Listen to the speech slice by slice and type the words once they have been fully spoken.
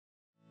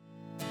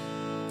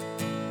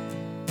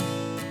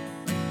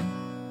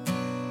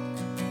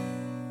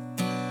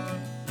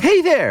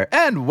Hey there,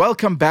 and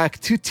welcome back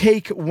to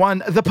Take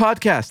One, the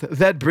podcast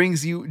that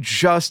brings you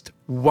just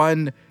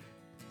one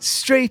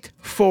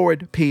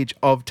straightforward page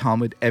of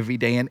Talmud every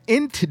day. And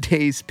in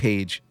today's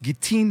page,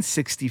 Gittin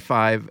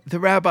 65,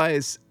 the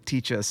rabbis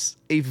teach us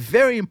a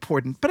very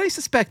important, but I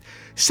suspect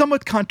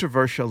somewhat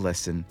controversial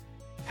lesson.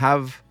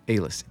 Have a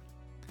listen.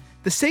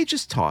 The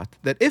sages taught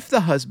that if the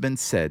husband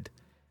said,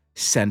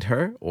 send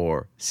her,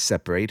 or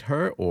separate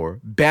her, or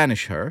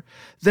banish her,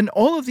 then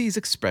all of these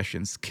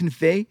expressions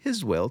convey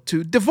his will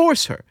to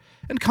divorce her,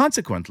 and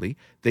consequently,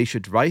 they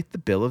should write the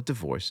bill of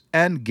divorce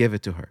and give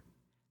it to her.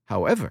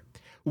 However,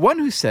 one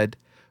who said,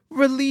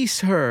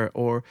 release her,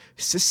 or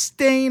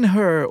sustain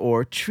her,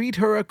 or treat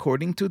her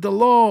according to the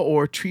law,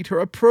 or treat her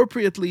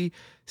appropriately,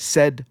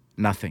 said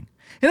nothing.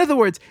 In other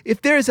words,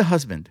 if there is a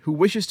husband who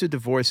wishes to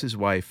divorce his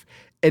wife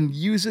and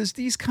uses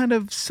these kind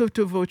of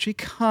sotto voce,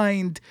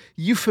 kind,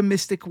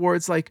 euphemistic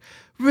words like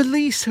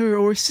release her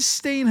or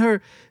sustain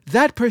her,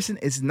 that person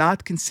is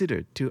not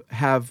considered to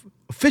have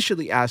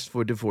officially asked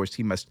for divorce.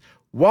 He must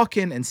walk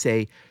in and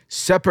say,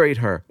 separate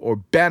her or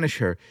banish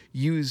her.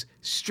 Use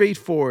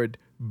straightforward,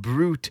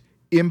 brute,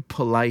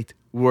 impolite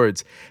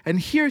words. And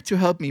here to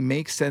help me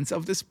make sense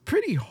of this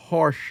pretty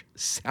harsh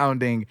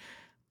sounding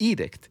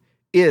edict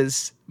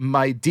is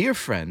my dear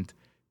friend,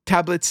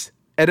 Tablet's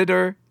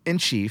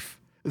editor-in-chief,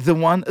 the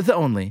one, the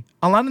only,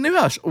 Alana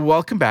Newhouse.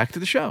 Welcome back to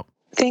the show.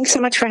 Thanks so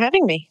much for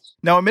having me.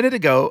 Now, a minute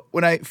ago,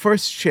 when I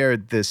first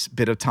shared this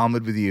bit of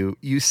Talmud with you,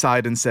 you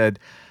sighed and said,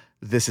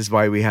 this is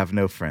why we have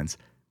no friends.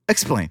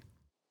 Explain.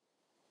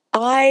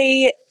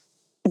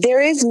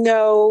 There is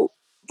no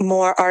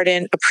more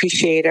ardent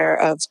appreciator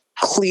of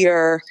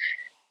clear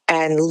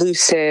and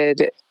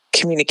lucid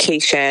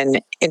communication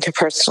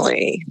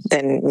interpersonally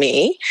than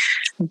me.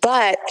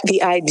 But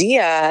the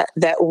idea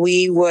that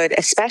we would,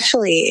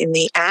 especially in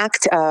the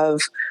act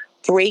of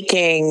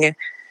breaking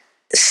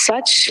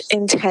such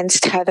intense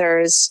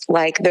tethers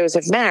like those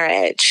of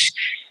marriage,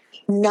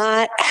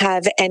 not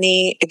have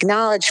any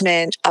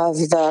acknowledgement of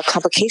the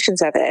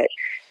complications of it,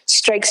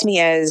 strikes me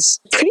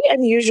as pretty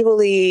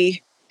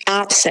unusually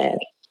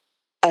absent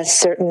a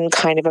certain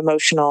kind of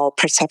emotional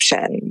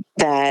perception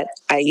that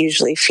I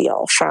usually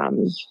feel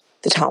from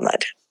the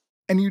Talmud.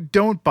 And you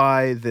don't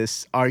buy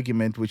this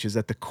argument, which is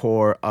at the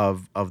core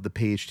of the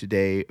page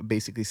today,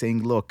 basically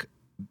saying, look,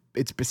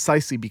 it's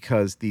precisely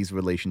because these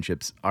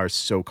relationships are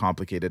so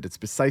complicated. It's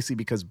precisely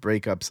because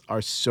breakups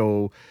are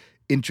so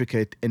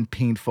intricate and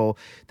painful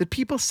that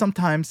people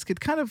sometimes could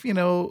kind of,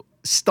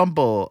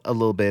 stumble a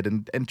little bit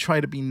and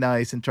try to be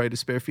nice and try to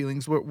spare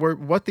feelings where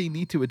what they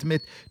need to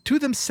admit to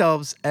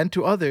themselves and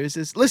to others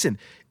is, listen,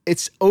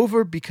 it's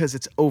over because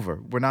it's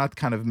over. We're not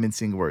kind of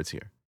mincing words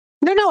here.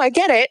 No, I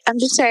get it. I'm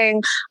just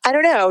saying, I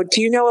don't know. Do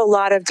you know a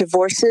lot of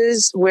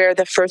divorces where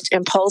the first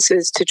impulse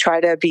is to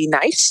try to be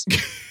nice?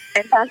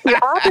 In fact,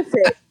 the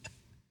opposite.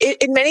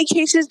 In many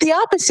cases, the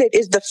opposite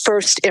is the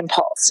first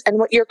impulse. And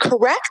what you're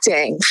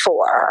correcting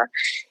for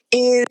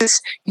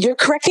is you're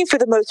correcting for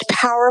the most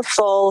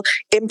powerful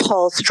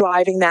impulse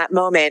driving that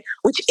moment,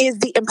 which is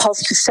the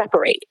impulse to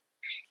separate.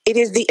 It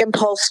is the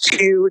impulse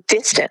to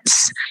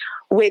distance,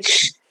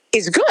 which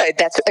is good.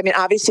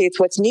 Obviously it's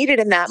what's needed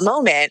in that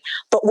moment,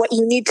 but what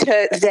you need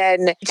to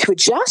then to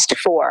adjust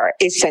for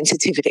is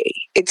sensitivity.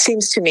 It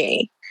seems to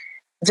me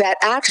that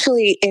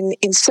actually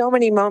in so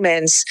many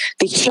moments,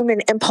 the human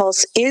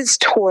impulse is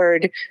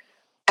toward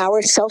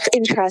our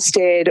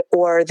self-interested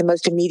or the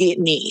most immediate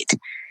need.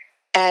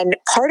 And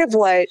part of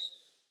what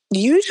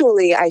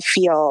usually I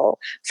feel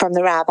from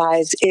the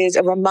rabbis is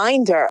a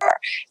reminder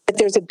that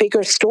there's a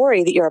bigger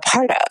story that you're a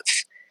part of.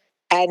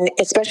 And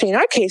especially in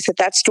our case,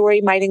 that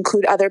story might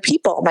include other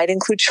people, might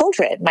include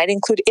children, might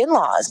include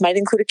in-laws, might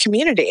include a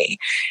community.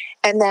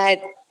 And that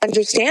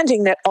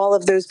understanding that all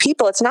of those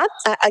people, it's not,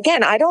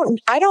 again, I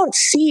don't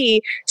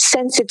see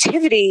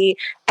sensitivity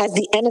as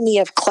the enemy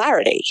of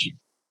clarity.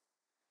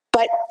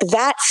 But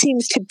that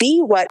seems to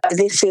be what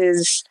this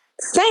is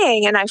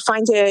saying, and I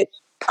find it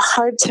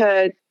hard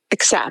to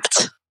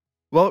accept.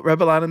 Well,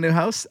 Rebbe Alana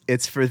Newhouse,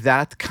 it's for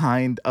that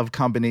kind of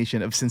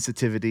combination of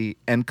sensitivity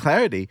and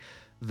clarity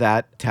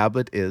that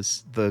Tablet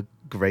is the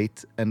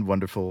great and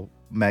wonderful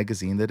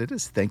magazine that it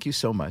is. Thank you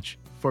so much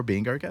for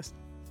being our guest.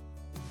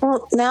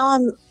 Well, now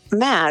I'm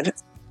mad.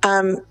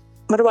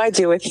 What do I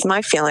do with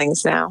my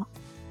feelings now?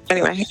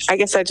 Anyway, I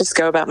guess I just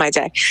go about my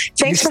day.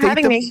 Thanks for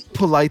having me.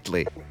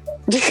 Politely.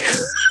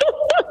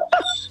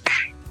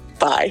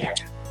 Bye.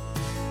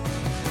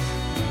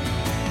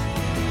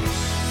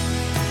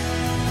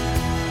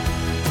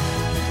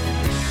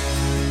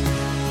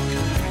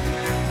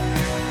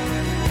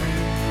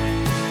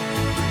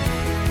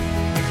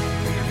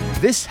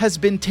 This has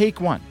been Take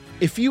One.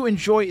 If you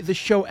enjoy the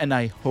show, and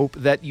I hope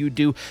that you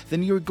do,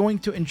 then you're going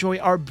to enjoy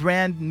our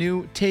brand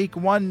new Take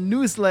One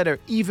newsletter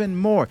even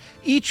more.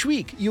 Each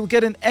week, you'll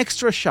get an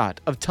extra shot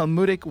of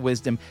Talmudic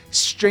wisdom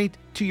straight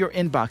to your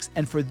inbox.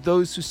 And for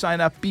those who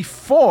sign up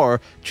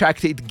before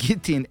Tractate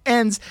Gittin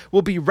ends,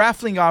 we'll be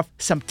raffling off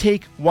some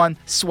Take One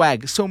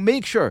swag. So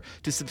make sure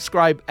to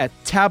subscribe at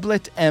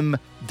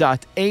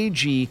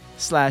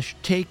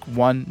tabletm.ag/Take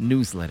One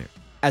newsletter.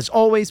 As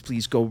always,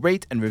 please go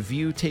rate and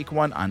review Take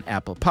One on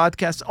Apple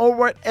Podcasts or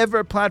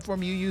whatever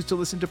platform you use to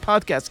listen to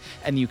podcasts,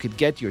 and you could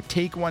get your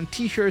Take One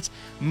t-shirts,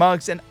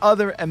 mugs, and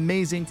other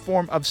amazing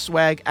form of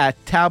swag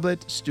at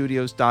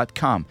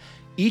tabletstudios.com.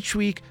 Each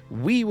week,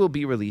 we will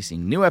be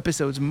releasing new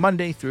episodes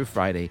Monday through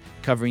Friday,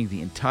 covering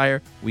the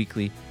entire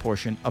weekly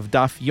portion of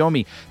Daf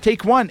Yomi.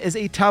 Take One is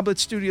a Tablet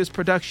Studios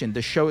production.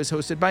 The show is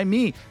hosted by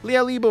me,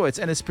 Leah Leibowitz,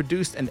 and is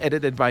produced and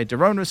edited by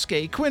Daron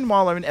Ruskay, Quinn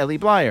Waller, and Ellie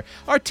Blyer.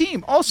 Our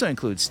team also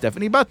includes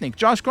Stephanie Butnick,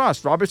 Josh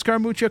Gross, Robert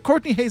Scaramuccia,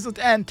 Courtney Hazlett,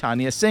 and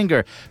Tanya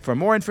Singer. For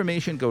more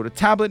information, go to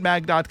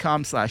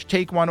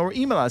tabletmag.com/takeone or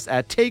email us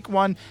at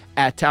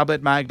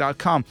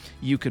takeone@tabletmag.com.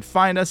 You could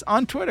find us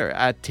on Twitter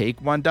at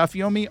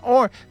Take1Dafyomi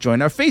or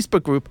join our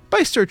Facebook group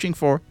by searching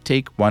for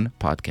Take One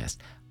Podcast.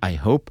 I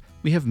hope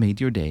we have made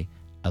your day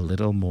a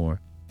little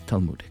more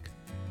Talmudic.